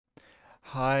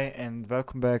Hi and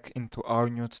welcome back into our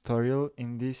new tutorial.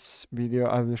 In this video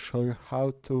I will show you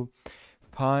how to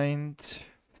find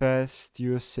fast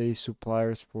USA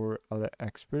suppliers for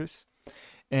Aliexpress,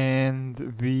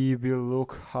 and we will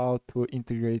look how to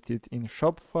integrate it in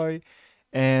Shopify,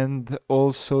 and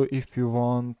also if you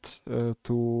want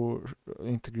to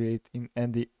integrate in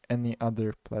any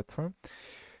other platform.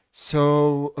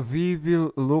 So we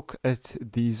will look at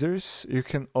these. You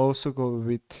can also go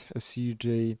with a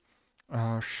CJ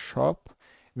shop.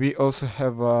 We also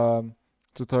have a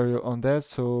tutorial on that,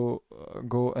 so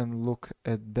go and look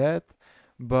at that.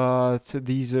 But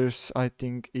Deezers, I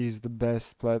think, is the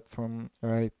best platform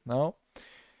right now.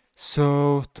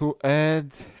 So to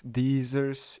add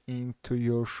Deezers into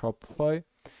your Shopify,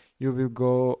 you will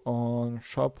go on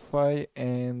Shopify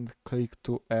and click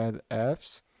to add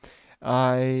apps.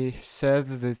 I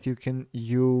said that you can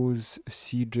use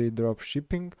CJ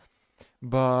dropshipping,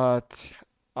 but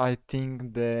I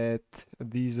think that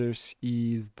Deezers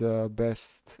is the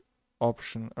best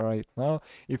option right now.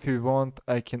 If you want,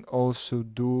 I can also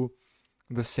do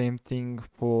the same thing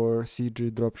for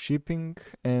CJ dropshipping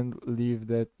and leave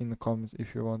that in the comments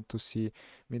if you want to see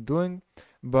me doing.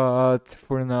 But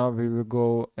for now, we will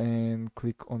go and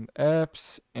click on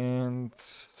apps and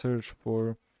search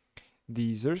for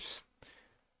Deezers.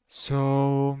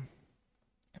 So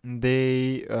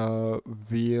they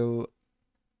will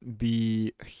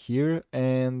be here,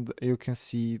 and you can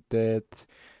see that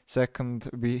second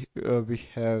we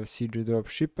have CG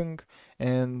dropshipping,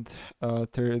 and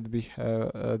third we have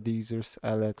Deezer's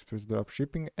Aliexpress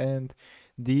dropshipping, and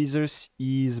Deezer's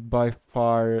is by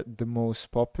far the most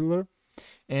popular,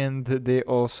 and they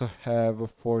also have a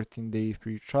 14-day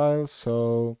free trial.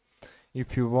 So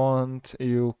if you want,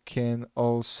 you can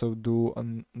also do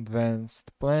an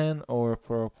advanced plan or a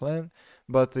pro plan,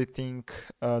 but I think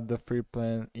the free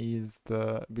plan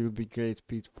will be great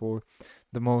fit for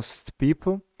the most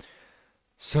people.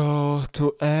 So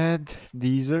to add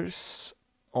Deezers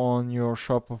on your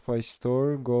Shopify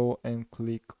store, go and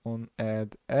click on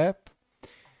Add App.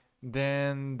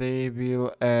 Then they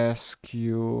will ask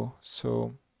you.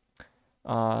 So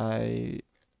I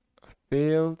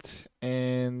failed,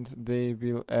 and they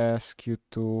will ask you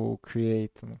to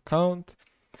create an account,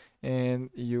 and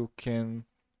you can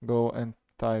go and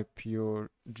type your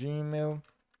Gmail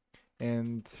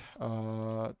and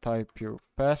type your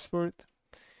password,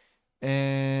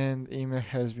 and email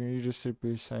has been registered,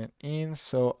 please sign in.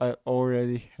 So I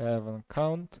already have an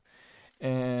account,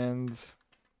 and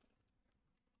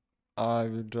I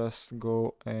will just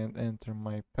go and enter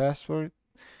my password.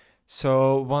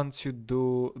 So once you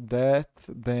do that,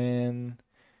 then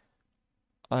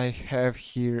I have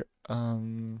here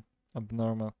an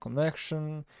abnormal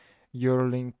connection. Your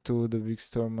link to the Wix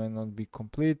store might not be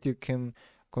complete. You can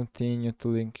continue to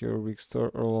link your Wix store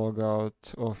or log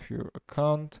out of your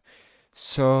account.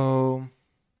 So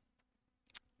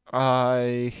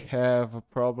I have a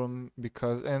problem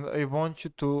and I want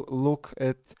you to look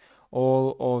at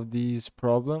all of these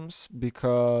problems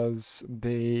because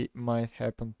they might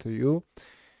happen to you.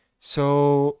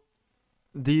 So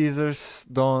these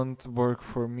don't work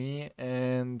for me,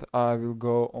 and I will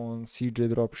go on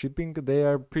CJ dropshipping. They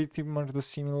are pretty much the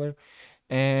similar,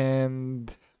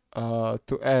 and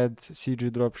to add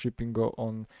CJ dropshipping, go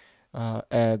on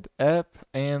add app,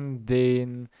 and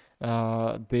then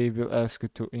they will ask you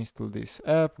to install this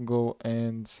app. Go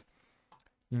and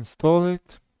install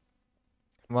it.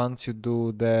 Once you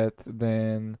do that,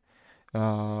 then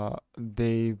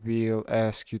they will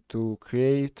ask you to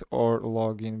create or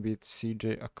log in with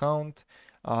CJ account.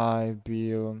 I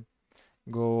will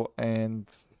go and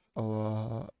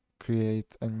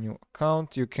create a new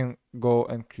account. You can go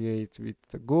and create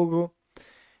with Google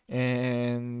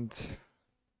and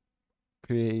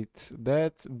create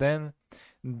that. Then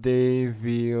they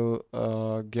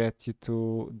will get you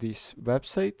to this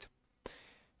website,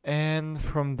 and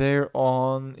from there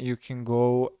on you can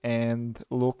go and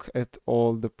look at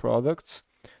all the products.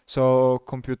 So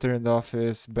computer and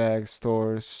office, bag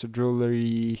stores,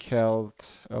 jewelry,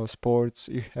 health, sports,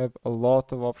 you have a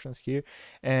lot of options here.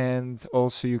 And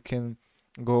also you can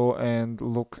go and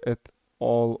look at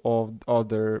all of the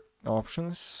other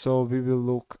options. So we will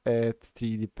look at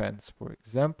 3D pens, for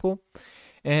example,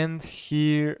 and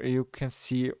here you can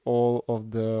see all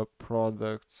of the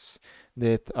products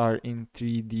that are in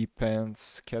 3D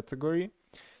pens category.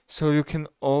 So you can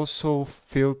also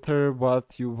filter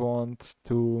what you want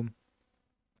to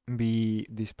be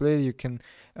displayed. You can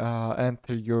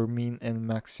enter your min and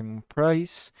maximum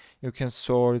price. You can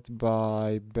sort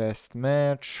by best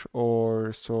match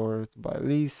or sort by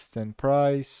list and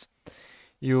price.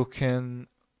 You can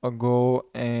go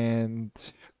and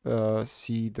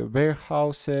see the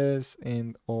warehouses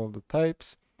and all the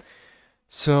types.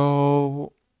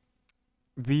 So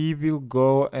we will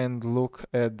go and look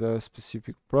at the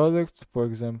specific product. For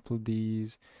example,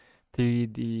 these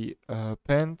 3D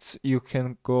pens. You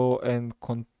can go and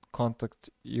contact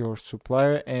your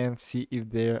supplier and see if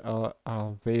they are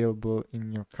available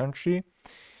in your country.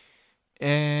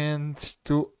 And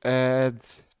to add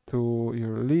to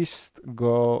your list,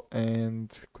 go and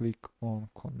click on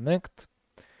connect.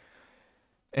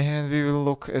 And we will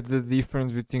look at the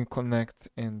difference between connect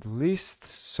and list.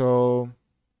 So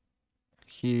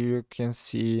here you can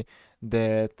see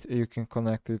that you can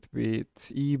connect it with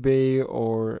eBay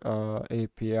or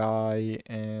API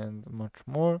and much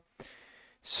more.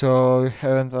 So you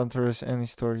haven't entered any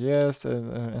store yet,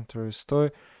 enter a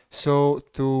store. So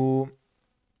to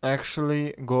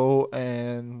actually go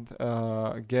and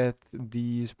get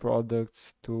these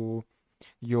products to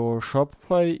your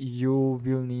Shopify, you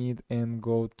will need and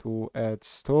go to add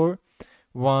store.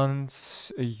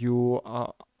 Once you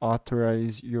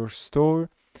authorize your store,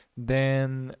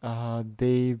 then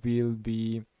they will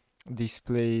be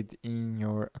displayed in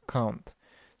your account.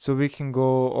 So we can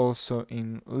go also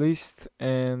in list,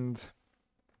 and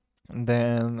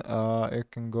then you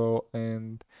can go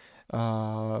and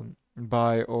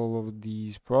buy all of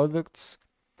these products,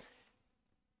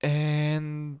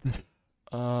 and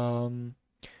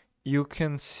you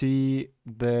can see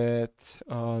that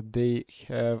they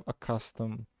have a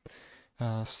custom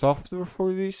software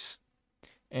for this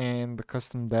and the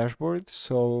custom dashboard.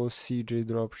 So CJ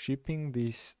Dropshipping,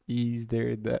 this is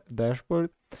their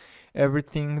dashboard.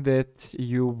 Everything that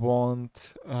you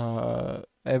want,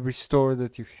 every store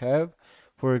that you have,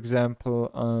 for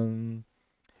example,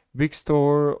 big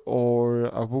store or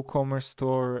a WooCommerce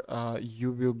store,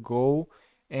 you will go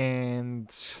and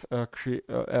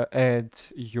add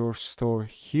your store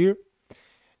here.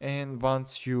 And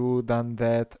once you done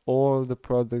that, all the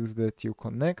products that you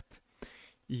connect,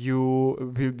 you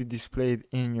will be displayed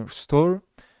in your store.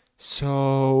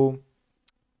 So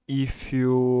if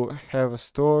you have a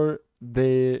store,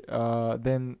 they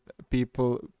then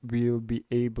people will be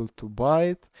able to buy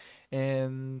it,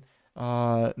 and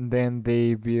then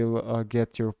they will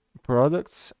get your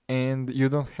products, and you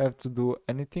don't have to do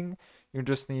anything. You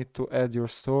just need to add your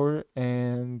store,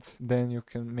 and then you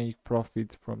can make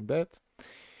profit from that.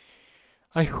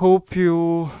 I hope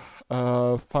you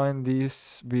find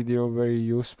this video very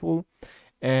useful,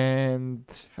 and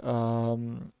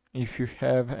if you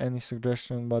have any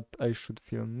suggestion what I should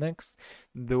film next,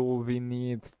 though we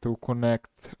need to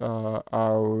connect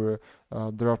our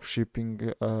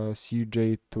dropshipping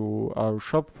CJ to our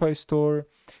Shopify store,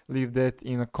 leave that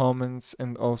in the comments,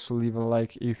 and also leave a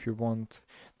like if you want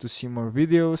to see more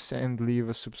videos, and leave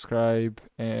a subscribe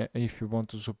if you want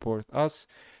to support us.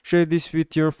 Share this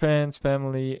with your friends,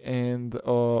 family, and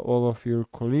all of your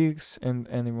colleagues, and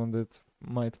anyone that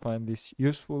might find this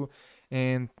useful.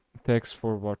 And thanks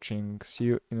for watching. See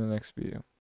you in the next video.